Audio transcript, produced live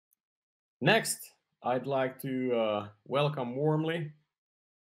Next, I'd like to welcome warmly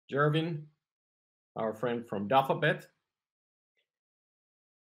Jervin, our friend from Dafabet,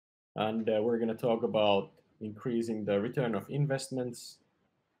 and we're going to talk about increasing the return of investments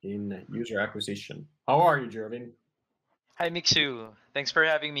in user acquisition. How are you, Jervin? Hi, Mixu. Thanks for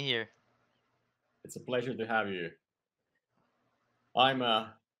having me here. It's a pleasure to have you. I'm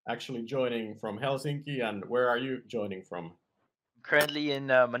actually joining from Helsinki, and where are you joining from? Currently in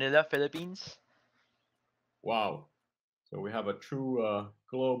Manila, Philippines. Wow. So we have a true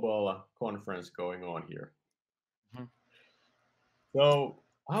global conference going on here. Mhm. So,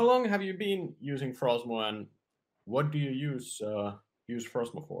 how long have you been using Frosmo, and what do you use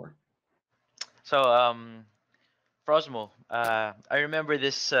Frosmo for? So, Frosmo, I remember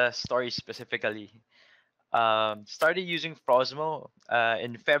this story specifically. Started using Frosmo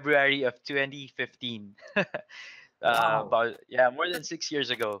in February of 2015. Wow, About more than 6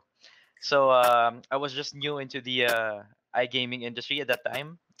 years ago. So I was just new into the iGaming industry at that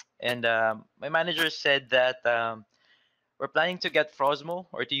time, and my manager said that we're planning to get Frosmo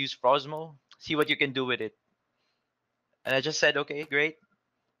or to use Frosmo. See what you can do with it. And I just said, okay, great.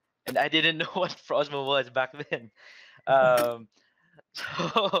 And I didn't know what Frosmo was back then. Um,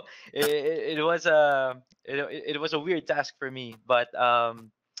 so it was it was a weird task for me, but at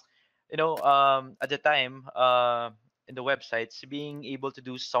the time, in the websites, being able to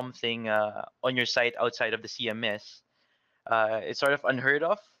do something on your site outside of the CMS, it's sort of unheard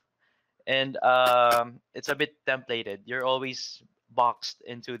of, and it's a bit templated. You're always boxed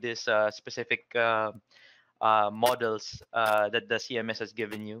into this specific models that the CMS has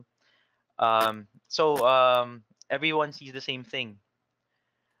given you. So everyone sees the same thing.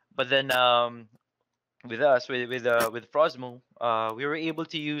 But then with us, with Frosmo, we were able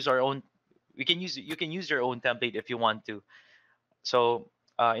to use our own. You can use your own template if you want to. So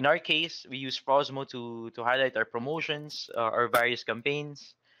in our case, we use Frosmo to highlight our promotions, our various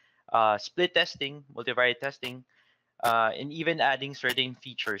campaigns, split testing, multivariate testing, and even adding certain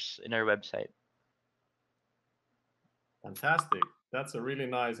features in our website. fantastic! That's a really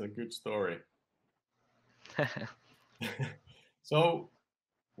nice and good story. So,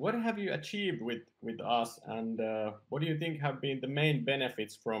 what have you achieved with us, and what do you think have been the main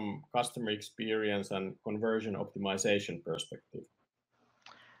benefits from customer experience and conversion optimization perspective?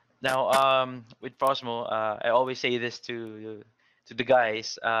 Now, with Frosmo, I always say this to the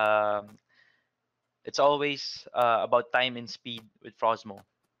guys. It's always about time and speed with Frosmo,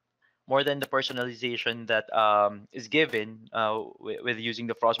 more than the personalization that is given with using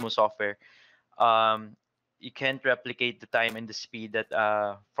the Frosmo software. Um, you can't replicate the time and the speed that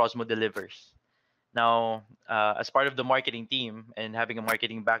Frosmo delivers. Now, as part of the marketing team and having a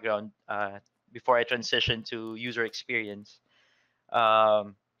marketing background, before I transition to user experience,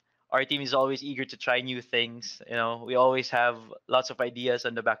 um, our team is always eager to try new things. We always have lots of ideas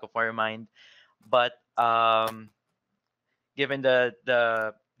on the back of our mind, but given the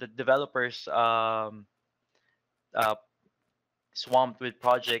developers uh, swamped with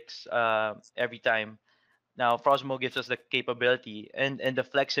projects every time. Now Frosmo gives us the capability and the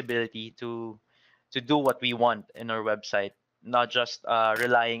flexibility to do what we want in our website, not just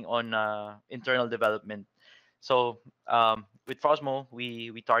relying on internal development. So with Frosmo,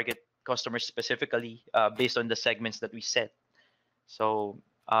 we target customers specifically based on the segments that we set. So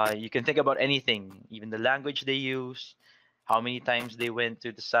you can think about anything, even the language they use, how many times they went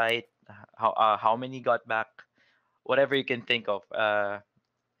to the site, how many got back, whatever you can think of.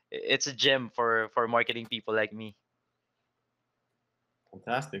 It's a gem for marketing people like me.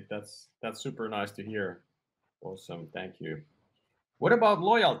 Fantastic! That's super nice to hear. Awesome, thank you. What about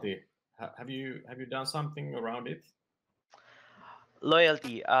loyalty? Have you done something around it?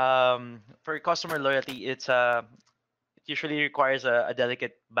 Loyalty. For customer loyalty, it usually requires a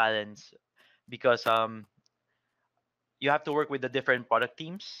delicate balance because you have to work with the different product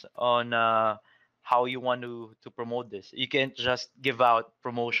teams on how you want to promote this. You can't just give out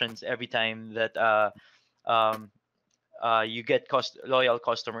promotions every time that um, you get loyal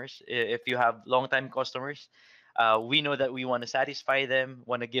customers. If you have long time customers, we know that we want to satisfy them,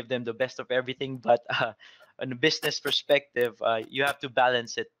 want to give them the best of everything. But on a business perspective, you have to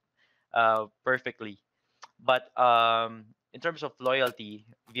balance it perfectly. But in terms of loyalty,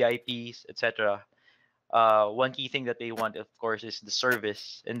 VIPs, etc., one key thing that they want, of course, is the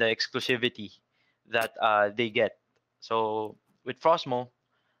service and the exclusivity that they get. So with Frosmo,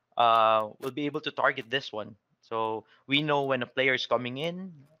 we'll be able to target this one. So we know when a player is coming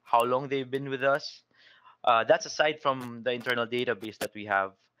in, how long they've been with us. That's aside from the internal database that we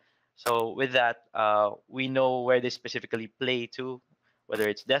have. So with that, we know where they specifically play to, whether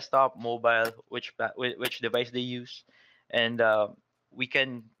it's desktop, mobile, which device they use, and we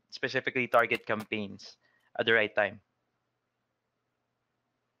can specifically target campaigns at the right time.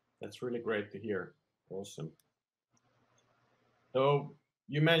 That's really great to hear. Awesome. So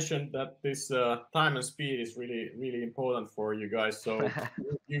you mentioned that this time and speed is really important for you guys. So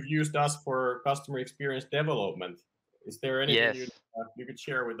you've used us for customer experience development. Is there anything Yes. you could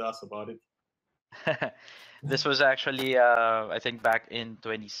share with us about it? This was actually I think back in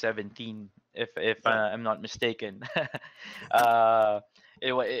 2017, if Yeah. I'm not mistaken. uh,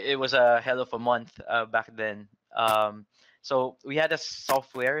 it was a hell of a month back then. So we had a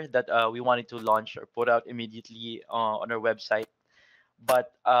software that we wanted to launch or put out immediately on our website,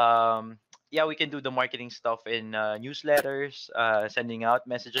 but yeah, we can do the marketing stuff in newsletters, sending out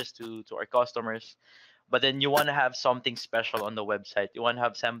messages to our customers, but then you want to have something special on the website. You want to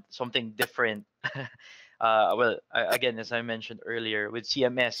have something different. Well, again, as I mentioned earlier, with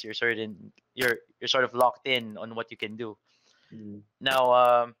CMS, you're sort of locked in on what you can do. Mm.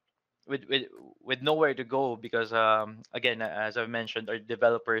 Now, with with with nowhere to go, because again, as I mentioned, our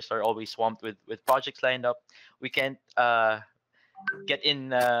developers are always swamped with projects lined up. We can't get in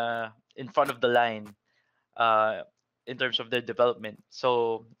front of the line uh, in terms of their development.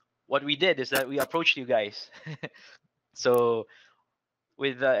 So what we did is that we approached you guys. So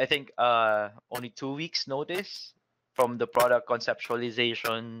with I think only 2 weeks notice from the product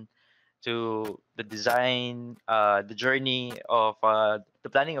conceptualization to the design, the journey of the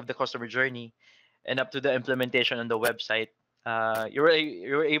planning of the customer journey, and up to the implementation on the website, you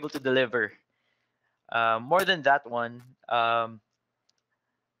were able to deliver. More than that one,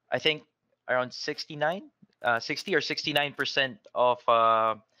 I think around 60 or 69% of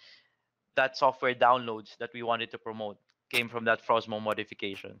that software downloads that we wanted to promote came from that Frosmo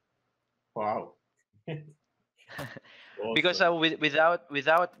modification. Wow. Because Awesome.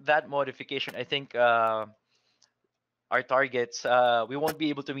 without that modification, I think our targets, we won't be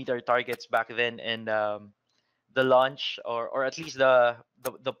able to meet our targets back then, and the launch, or at least the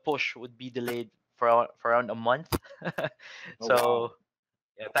push would be delayed for around a month. Oh wow. So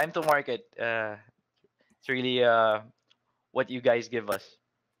yeah, time to market. It's really what you guys give us.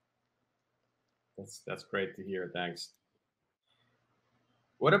 That's great to hear. Thanks.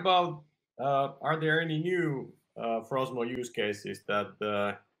 What about are there any new Frosmo use cases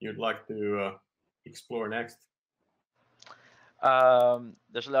that you'd like to explore next?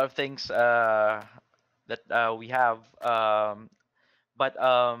 There's a lot of things that we have, but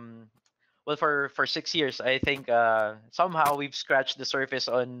well, for 6 years, I think somehow we've scratched the surface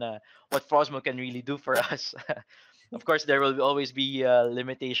on what Frosmo can really do for us. Of course, there will always be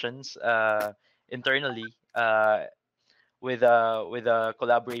limitations internally with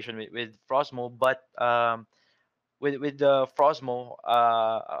collaboration with Frosmo, but with the Frosmo,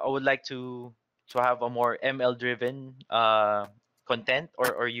 I would like to have a more ML driven content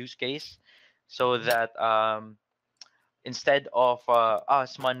or use case, so Mhm. that instead of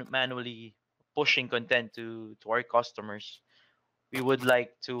us manually pushing content to our customers, we would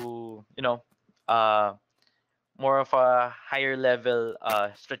like to, uh, more of a higher level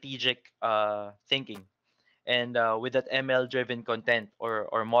strategic thinking, and with that ML driven content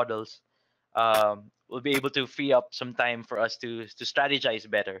or models, we'll be able to free up some time for us to strategize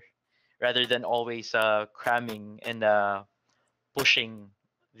better, rather than always cramming and pushing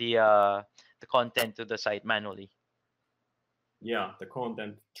the content to the site manually. Yeah, the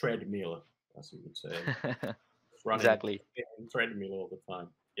content treadmill, as you would say, it's running Exactly. treadmill all the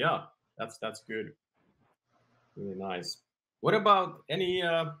time. Yeah, that's good. Really nice. What about any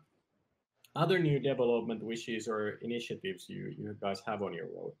other new development wishes or initiatives you guys have on your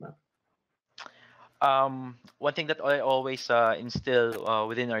roadmap? One thing that I always instill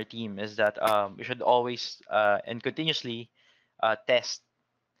within our team is that we should always and continuously test,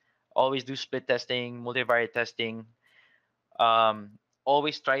 always do split testing, multivariate testing, um,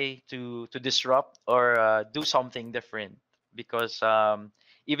 always try to disrupt or do something different, because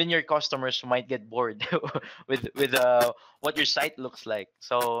even your customers might get bored with what your site looks like.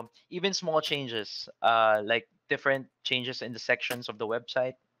 So even small changes, like different changes in the sections of the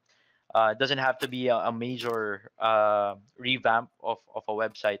website, doesn't have to be a major revamp of a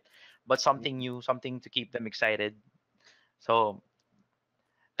website, but something new, something to keep them excited. So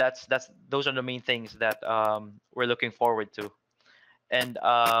that's those are the main things that we're looking forward to. And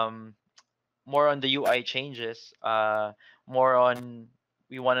more on the UI changes, more on,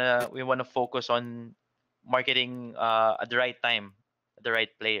 we wanna focus on marketing at the right time, at the right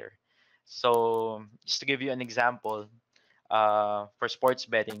player. So just to give you an example, for sports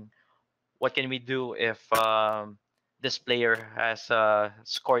betting, what can we do if this player has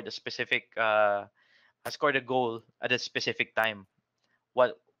scored a specific has scored a goal at a specific time.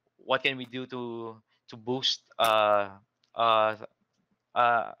 What can we do to boost uh, uh,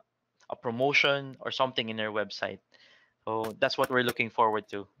 a promotion or something in their website? So that's what we're looking forward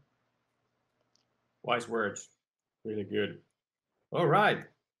to. Wise words. Really good. All right.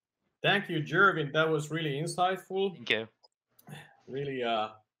 Thank you, Jervin. That was really insightful. Thank you. Really,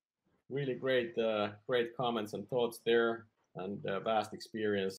 really great, great comments and thoughts there, and vast experience